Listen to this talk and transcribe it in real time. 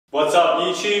What's up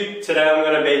YouTube? Today I'm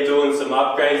going to be doing some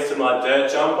upgrades to my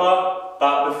dirt jumper.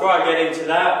 But before I get into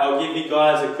that, I'll give you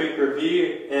guys a quick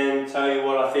review and tell you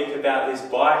what I think about this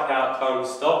bike, how it comes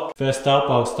stock. First up,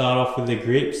 I'll start off with the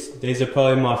grips. These are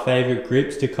probably my favourite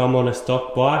grips to come on a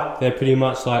stock bike. They're pretty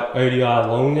much like ODI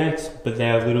long necks, but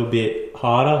they're a little bit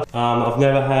harder. I've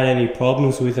never had any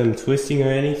problems with them twisting or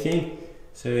anything,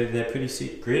 so they're pretty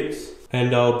sick grips.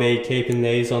 And I'll be keeping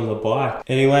these on the bike.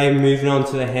 Anyway, moving on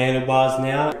to the handlebars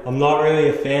now. I'm not really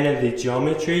a fan of the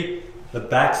geometry. The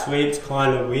back sweep's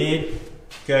kind of weird.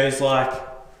 Goes like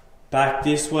back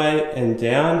this way and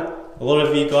down. A lot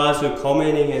of you guys were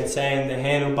commenting and saying the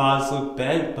handlebars look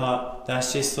bent, but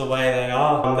that's just the way they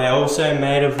are. They're also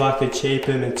made of like a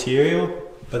cheaper material,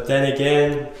 but then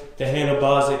again, the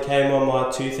handlebars that came on my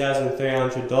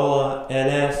 $2,300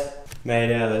 NS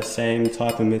made out of the same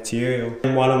type of material.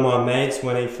 And one of my mates,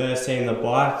 when he first seen the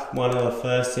bike, one of the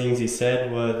first things he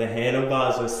said were the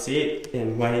handlebars were sick,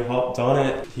 and when he hopped on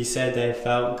it, he said they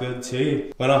felt good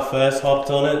too. When I first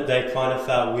hopped on it, they kind of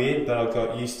felt weird, but I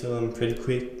got used to them pretty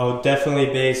quick. I'll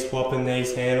definitely be swapping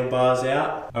these handlebars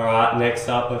out. Alright, next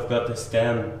up I've got the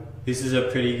stem. This is a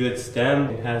pretty good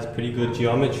stem. It has pretty good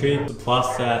geometry,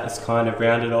 plus that it's kind of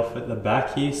rounded off at the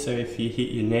back here, so if you hit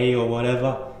your knee or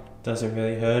whatever, doesn't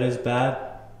really hurt as bad.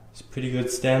 It's a pretty good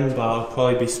stem, but I'll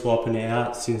probably be swapping it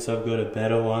out since I've got a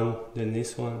better one than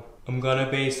this one. I'm gonna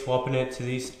be swapping it to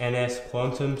this NS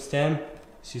Quantum stem.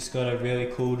 It's just got a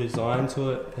really cool design to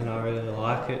it and I really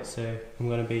like it, so I'm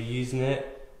gonna be using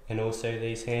it, and also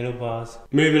these handlebars.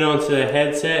 Moving on to the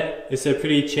headset, it's a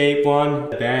pretty cheap one.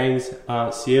 The bearings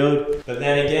aren't sealed, but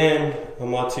then again, on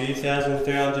my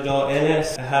 $2,300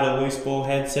 NS, I had a loose ball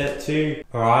headset too.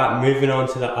 Alright, moving on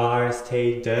to the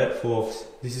RST dirt forks.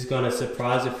 This is gonna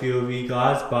surprise a few of you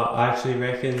guys, but I actually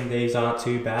reckon these aren't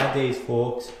too bad, these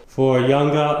forks. For a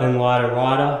younger and lighter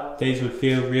rider, these would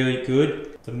feel really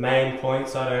good. The main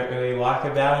points I don't really like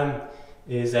about them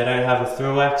is they don't have a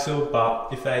through axle, but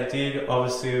if they did,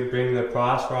 obviously it would bring the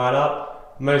price right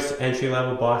up. Most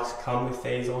entry-level bikes come with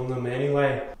these on them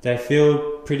anyway. They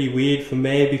feel pretty weird for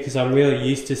me because I'm really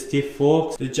used to stiff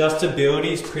forks. The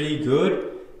adjustability is pretty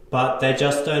good, but they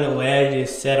just don't allow you to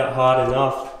set it hard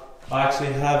enough. I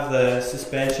actually have the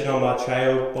suspension on my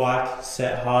trail bike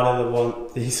set harder than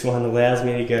what this one allows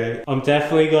me to go. I'm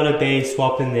definitely going to be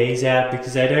swapping these out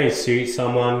because they don't suit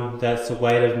someone that's the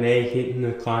weight of me hitting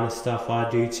the kind of stuff I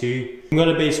do too. I'm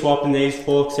going to be swapping these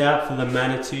forks out for the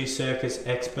Manitou Circus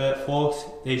Expert forks.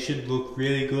 These should look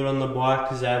really good on the bike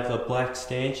because they have the black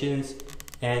stanchions.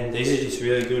 And these are just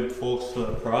really good forks for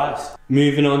the price.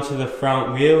 Moving on to the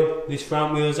front wheel. This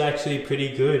front wheel is actually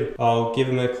pretty good. I'll give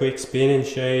them a quick spin and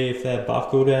show you if they're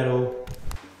buckled at all.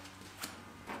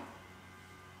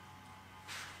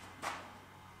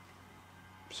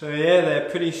 So yeah, they're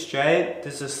pretty straight.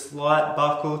 There's a slight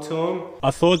buckle to them. I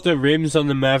thought the rims on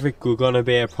the Maverick were going to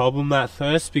be a problem at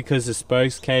first because the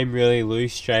spokes came really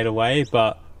loose straight away,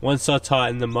 but once I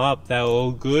tightened them up, they were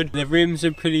all good. The rims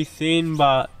are pretty thin,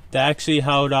 but they actually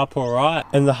held up alright,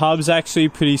 and the hub's actually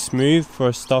pretty smooth for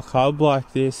a stock hub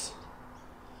like this.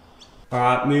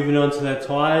 Alright, moving on to the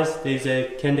tyres. These are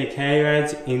Kenda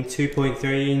K-Rads in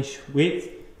 2.3 inch width.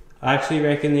 I actually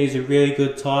reckon these are really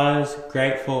good tyres,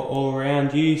 great for all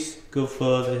round use, good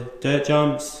for the dirt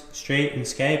jumps, street and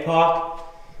skate park.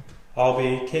 I'll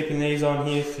be keeping these on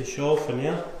here for sure for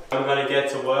now. I'm going to get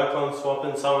to work on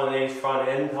swapping some of these front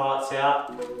end parts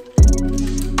out.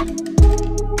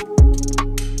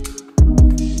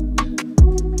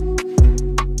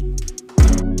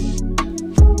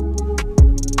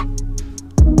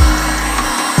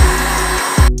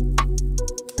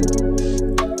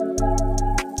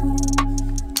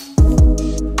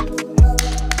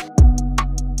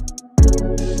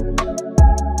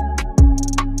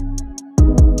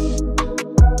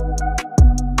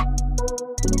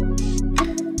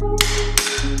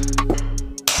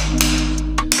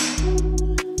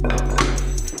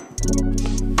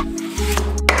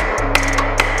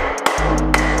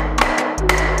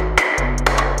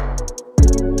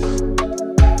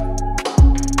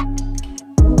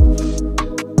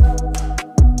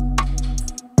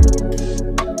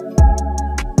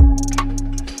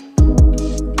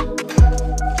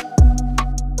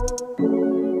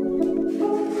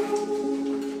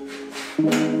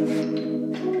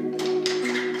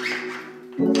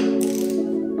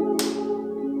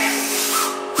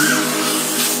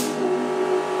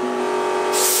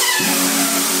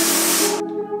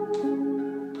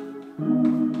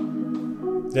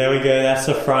 There we go, that's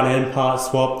the front end part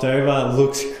swapped over. It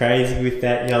looks crazy with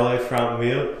that yellow front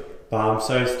wheel, but I'm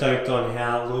so stoked on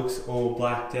how it looks all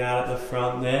blacked out at the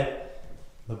front there.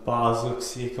 The bars look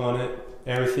sick on it.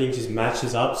 everything just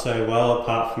matches up so well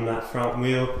apart from that front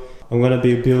wheel. I'm going to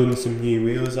be building some new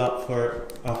wheels up for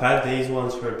it. I've had these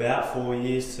ones for about 4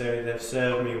 years, so they've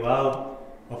served me well.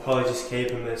 I'll probably just keep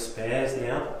them as spares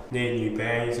now. Need new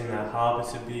bearings in that hub,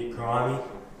 it's a bit grimy.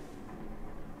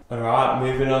 Alright,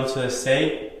 moving on to the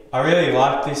seat. I really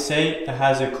like this seat, it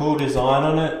has a cool design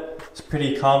on it. It's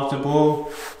pretty comfortable,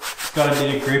 it's got a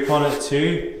bit of grip on it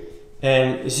too.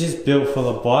 And it's just built for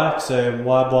the bike, so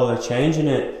why bother changing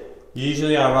it?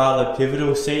 Usually I rather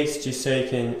pivotal seats just so you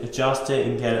can adjust it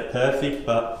and get it perfect,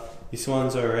 but this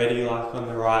one's already like on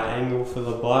the right angle for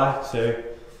the bike, so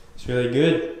it's really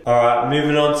good. Alright,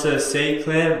 moving on to the seat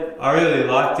clamp. I really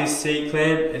like this seat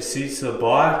clamp, it suits the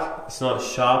bike, it's not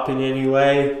sharp in any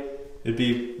way. It'd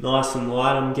be nice and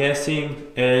light, I'm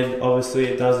guessing, and obviously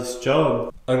it does its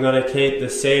job. I'm going to keep the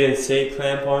seat and seat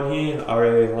clamp on here, I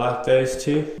really like those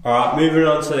two. Alright, moving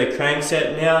on to the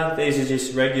crankset now. These are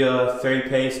just regular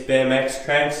 3-piece BMX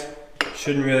cranks.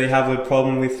 Shouldn't really have a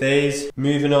problem with these.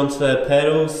 Moving on to the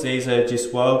pedals, these are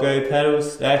just Go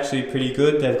pedals. They're actually pretty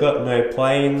good, they've got no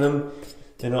play in them.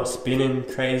 They're not spinning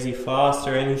crazy fast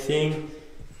or anything.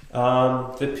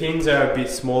 The pins are a bit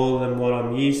smaller than what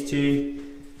I'm used to.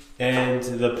 And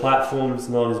the platform's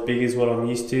not as big as what I'm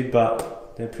used to,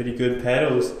 but they're pretty good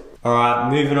pedals.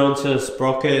 Alright, moving on to the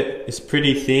sprocket, it's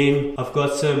pretty thin. I've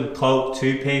got some Colt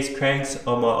 2-piece cranks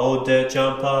on my old dirt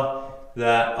jumper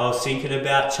that I was thinking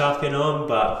about chucking on,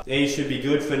 but these should be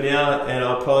good for now, and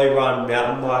I'll probably run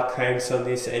mountain bike cranks on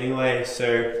this anyway,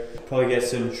 so probably get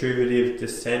some Truvative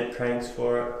descent cranks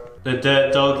for it. The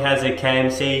Dirt Dog has a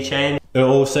KMC chain. It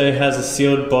also has a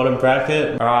sealed bottom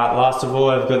bracket. Alright, last of all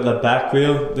I've got the back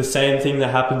wheel. The same thing that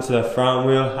happened to the front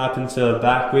wheel happened to the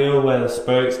back wheel where the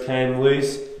spokes came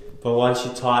loose. But once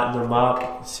you tighten them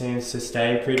up, it seems to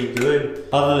stay pretty good.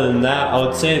 Other than that, I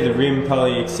would say the rim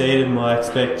probably exceeded my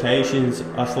expectations.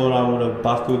 I thought I would have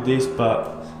buckled this,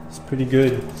 but it's pretty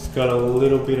good. It's got a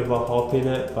little bit of a hop in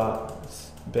it, but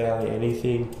it's barely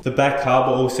anything. The back hub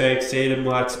also exceeded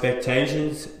my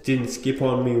expectations. It didn't skip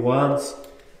on me once.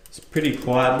 It's pretty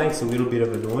quiet, makes a little bit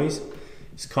of a noise.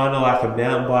 It's kind of like a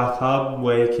mountain bike hub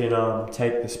where you can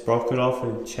take the sprocket off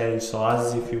and change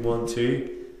sizes if you want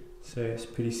to. So it's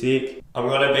pretty sick. I'm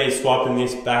going to be swapping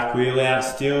this back wheel out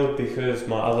still because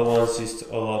my other one's just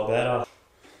a lot better.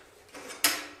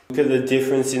 Look at the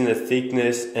difference in the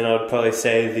thickness, and I'd probably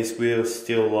say this wheel's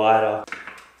still lighter.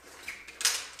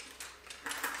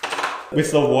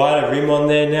 With the wider rim on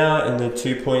there now and the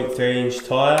 2.3-inch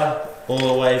tyre,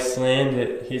 all the way slammed,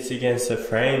 it hits against the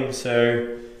frame,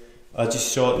 so I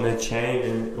just shorten the chain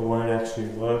and it won't actually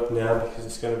work now because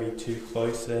it's going to be too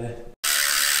close there.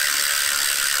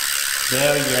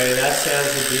 There we go, that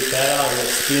sounds a bit better and it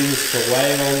spins for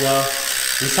way longer.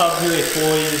 This hub's nearly 4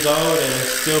 years old and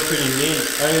it's still pretty mint.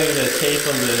 Only the teeth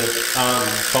on the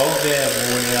bolt there have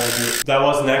worn out a bit. That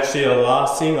wasn't actually the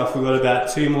last thing, I forgot about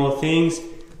 2 more things.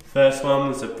 First one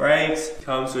was the brakes.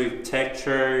 Comes with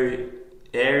Tektro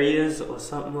areas or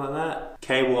something like that.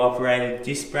 Cable operated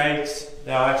disc brakes.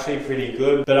 They were actually pretty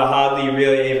good, but I hardly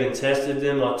really even tested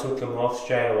them. I took them off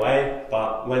straight away,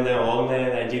 but when they were on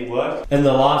there they did work. And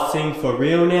the last thing for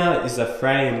real now is the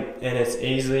frame, and it's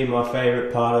easily my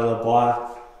favourite part of the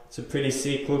bike. It's a pretty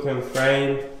sick looking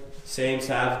frame, seems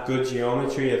to have good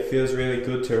geometry, it feels really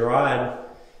good to ride,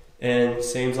 and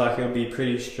seems like it'll be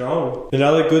pretty strong.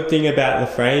 Another good thing about the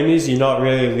frame is you're not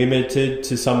really limited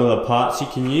to some of the parts you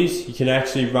can use. You can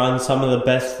actually run some of the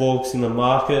best forks in the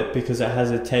market because it has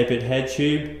a tapered head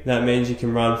tube. That means you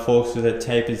can run forks with a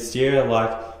tapered steer like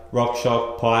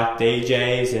RockShox Pike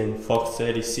DJs and Fox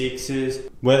 36s.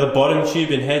 Where the bottom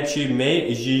tube and head tube meet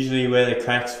is usually where the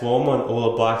cracks form on all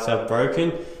the bikes I've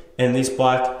broken. And this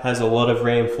bike has a lot of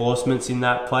reinforcements in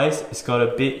that place. It's got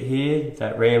a bit here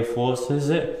that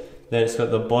reinforces it. Then it's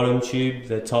got the bottom tube,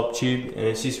 the top tube, and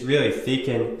it's just really thick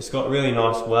and it's got really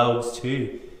nice welds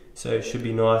too. So it should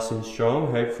be nice and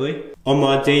strong, hopefully. On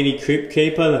my DD Crypt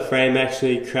Keeper, the frame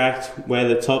actually cracked where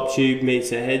the top tube meets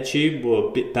the head tube, or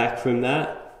a bit back from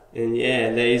that. And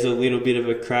yeah, there is a little bit of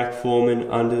a crack forming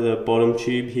under the bottom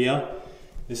tube here.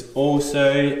 There's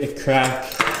also a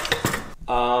crack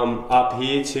up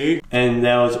here too, and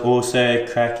there was also a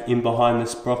crack in behind the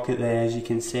sprocket there, as you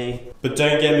can see. But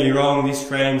don't get me wrong, this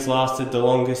frame's lasted the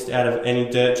longest out of any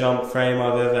dirt jump frame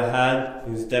I've ever had.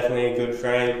 It was definitely a good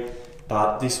frame,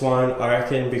 but this one, I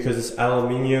reckon, because it's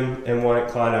aluminium and won't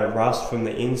kind of rust from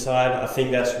the inside, I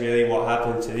think that's really what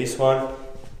happened to this one.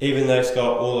 Even though it's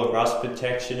got all the rust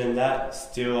protection and that,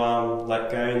 still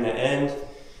let go in the end.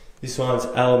 This one's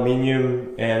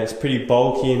aluminium and it's pretty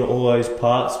bulky in all those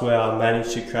parts where I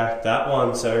managed to crack that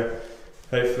one, so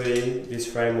hopefully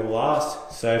this frame will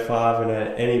last. So far I haven't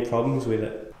had any problems with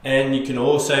it. And you can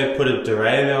also put a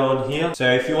derailleur on here. So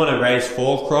if you want to race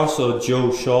 4-cross or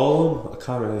dual shoal, I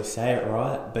can't really say it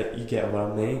right, but you get what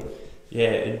I mean.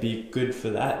 Yeah, it'd be good for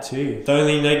that too. The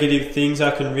only negative things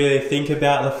I can really think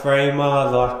about the frame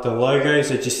are like the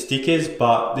logos are just stickers,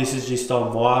 but this is just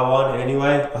on my one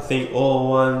anyway. I think all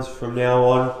ones from now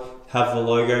on have the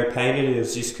logo painted. It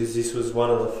was just because this was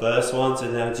one of the first ones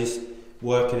and they're just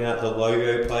working out the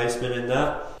logo placement and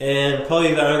that. And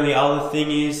probably the only other thing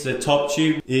is the top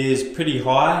tube is pretty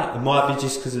high. It might be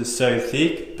just because it's so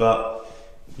thick, but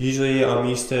usually I'm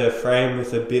used to a frame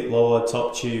with a bit lower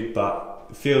top tube, but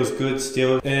it feels good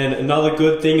still. And another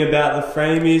good thing about the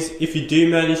frame is if you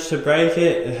do manage to break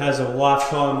it, it has a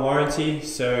lifetime warranty,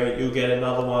 so you'll get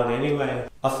another one anyway.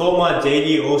 I thought my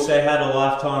DD also had a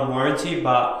lifetime warranty,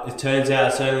 but it turns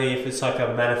out it's only if it's like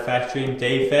a manufacturing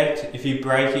defect. If you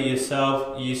break it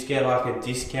yourself, you just get like a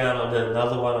discount on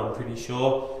another one, I'm pretty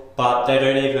sure. But they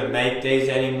don't even make these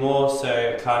anymore, so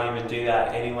I can't even do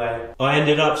that anyway. I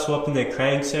ended up swapping the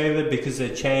cranks over because the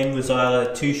chain was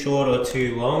either too short or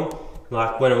too long.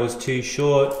 Like when it was too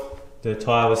short, the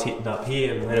tyre was hitting up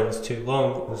here, and when it was too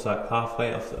long, it was like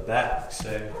halfway off the back.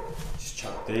 So just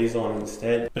chuck these on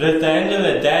instead. But at the end of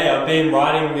the day, I've been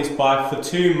riding this bike for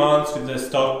 2 months with the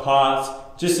stock parts,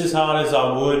 just as hard as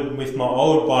I would with my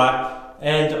old bike,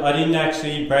 and I didn't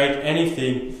actually break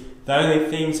anything. The only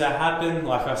things that happened,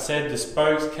 like I said, the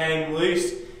spokes came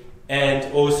loose, and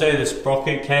also the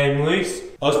sprocket came loose.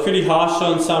 I was pretty harsh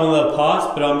on some of the parts,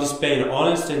 but I'm just being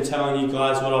honest and telling you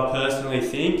guys what I personally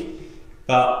think.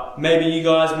 But maybe you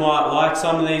guys might like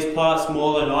some of these parts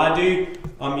more than I do.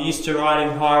 I'm used to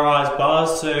riding high-rise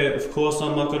bars, so of course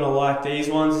I'm not going to like these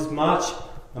ones as much.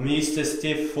 I'm used to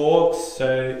stiff forks,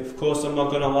 so of course I'm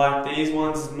not going to like these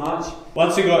ones as much.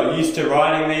 Once I got used to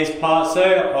riding these parts though,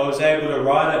 I was able to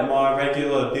ride at my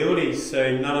regular abilities,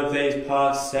 so none of these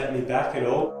parts set me back at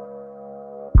all.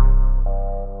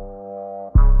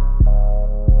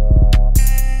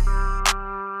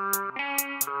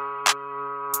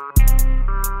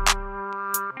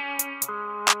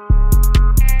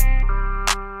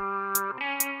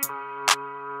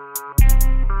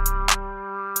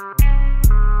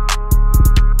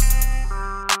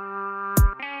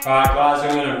 Alright guys,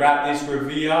 I'm going to wrap this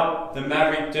review up. The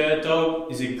Maverick Dirt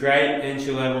Dog is a great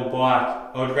entry-level bike.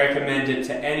 I would recommend it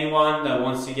to anyone that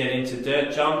wants to get into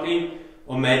dirt jumping,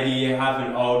 or maybe you have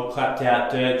an old clapped out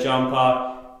dirt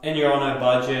jumper and you're on a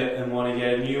budget and want to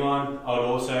get a new one. I would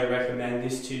also recommend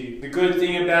this to you. The good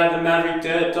thing about the Maverick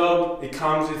Dirt Dog, it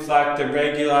comes with like the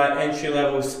regular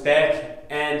entry-level spec,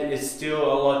 and it's still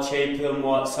a lot cheaper than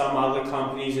what some other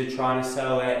companies are trying to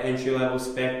sell their entry-level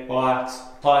spec bikes.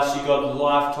 Plus you got the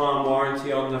lifetime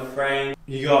warranty on the frame.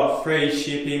 You got free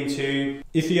shipping too.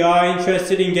 If you are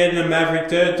interested in getting a Maverick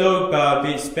Dirt Dog but a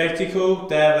bit spectacle,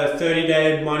 they have a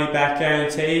 30-day money-back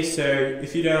guarantee, so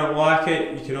if you don't like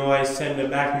it, you can always send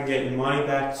it back and get your money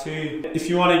back too. If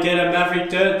you want to get a Maverick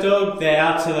Dirt Dog, they're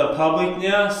out to the public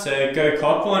now, so go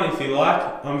cop one if you like.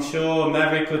 I'm sure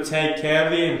Maverick will take care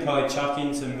of you and probably chuck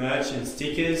in some merch and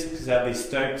stickers, because they'll be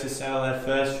stoked to sell their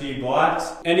first few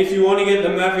bikes. And if you want to get the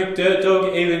Maverick Dirt Dog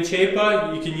even cheaper,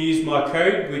 you can use my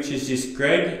code, which is just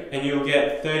Greg, and you'll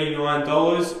get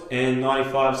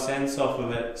 $39.95 off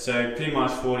of it, so pretty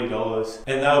much $40,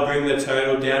 and they'll bring the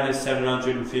total down to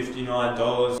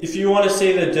 $759. If you want to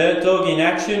see the Dirt Dog in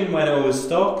action when it was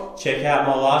stock, check out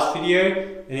my last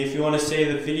video, and if you want to see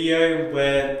the video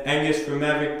where Angus from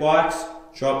Maverick Bikes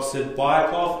drops the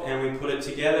bike off and we put it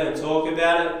together and talk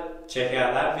about it, check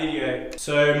out that video.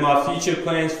 So my future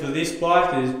plans for this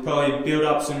bike is probably build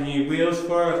up some new wheels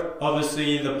for it.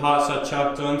 Obviously the parts I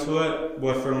chucked onto it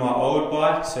were from my old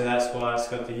bike, so that's why it's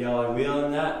got the yellow wheel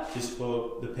in that, just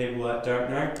for the people that don't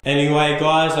know. Anyway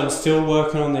guys, I'm still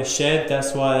working on the shed,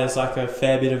 that's why there's like a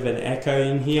fair bit of an echo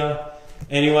in here.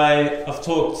 Anyway, I've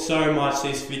talked so much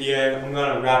this video, I'm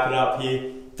going to wrap it up here.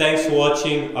 Thanks for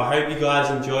watching, I hope you guys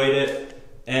enjoyed it,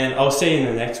 and I'll see you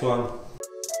in the next one.